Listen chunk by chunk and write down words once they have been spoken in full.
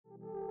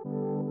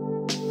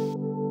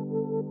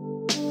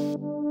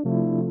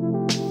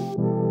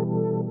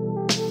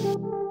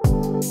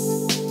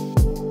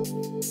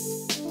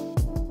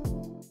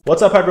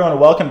What's up everyone,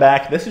 welcome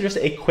back. This is just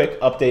a quick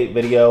update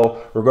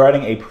video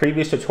regarding a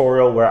previous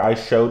tutorial where I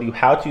showed you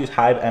how to use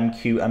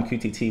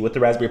MQTT with the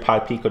Raspberry Pi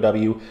Pico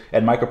W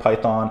and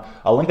MicroPython.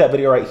 I'll link that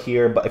video right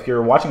here, but if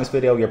you're watching this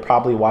video, you're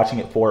probably watching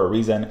it for a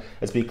reason.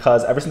 It's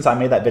because ever since I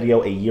made that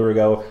video a year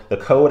ago, the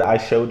code I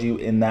showed you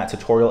in that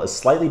tutorial is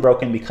slightly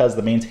broken because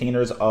the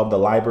maintainers of the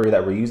library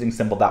that we're using,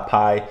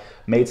 simple.py,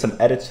 made some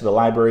edits to the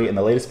library and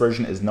the latest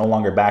version is no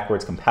longer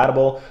backwards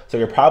compatible. So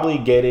you're probably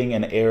getting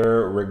an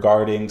error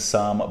regarding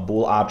some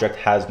bool object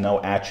has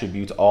no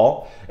attribute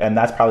all, and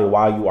that's probably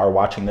why you are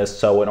watching this.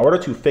 So in order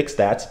to fix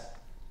that,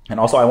 and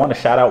also I want to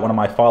shout out one of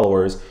my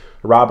followers,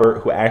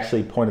 Robert, who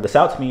actually pointed this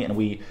out to me, and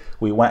we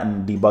went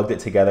and debugged it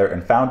together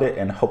and found it,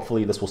 and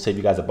hopefully this will save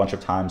you guys a bunch of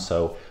time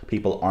so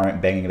people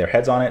aren't banging their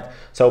heads on it.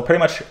 So pretty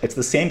much it's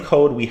the same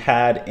code we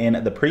had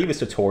in the previous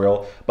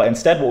tutorial, but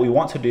instead what we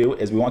want to do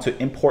is we want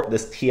to import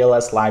this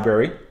TLS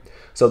library.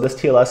 So this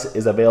TLS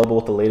is available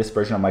with the latest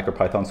version of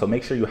MicroPython, so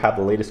make sure you have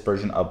the latest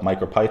version of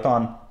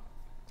MicroPython.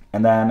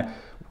 And then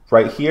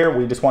right here,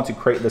 we just want to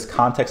create this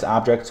context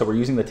object. So we're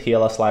using the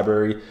TLS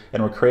library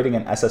and we're creating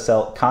an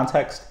SSL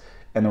context,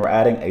 and then we're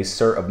adding a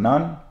cert of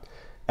none.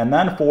 And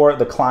then for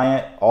the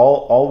client,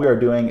 all we are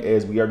doing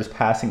is we are just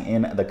passing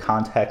in the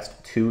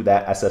context to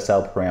that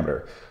SSL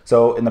parameter.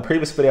 So in the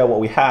previous video, what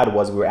we had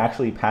was we were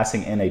actually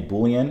passing in a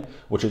Boolean,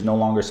 which is no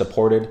longer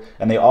supported.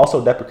 And they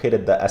also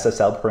deprecated the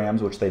SSL params,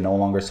 which they no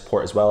longer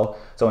support as well.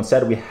 So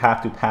instead we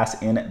have to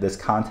pass in this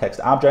context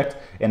object,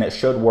 and it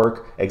should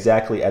work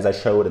exactly as I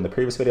showed in the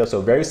previous video.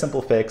 So very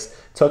simple fix,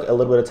 took a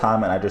little bit of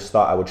time, and I just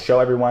thought I would show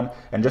everyone.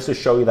 And just to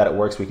show you that it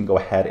works, we can go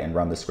ahead and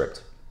run the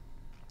script.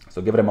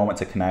 So give it a moment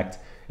to connect,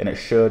 and it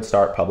should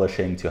start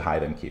publishing to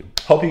HiveMQ.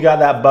 Hope you got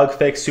that bug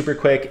fixed super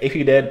quick. If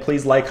you did,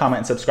 please like, comment,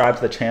 and subscribe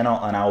to the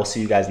channel, and I will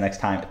see you guys next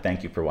time.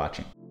 Thank you for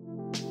watching.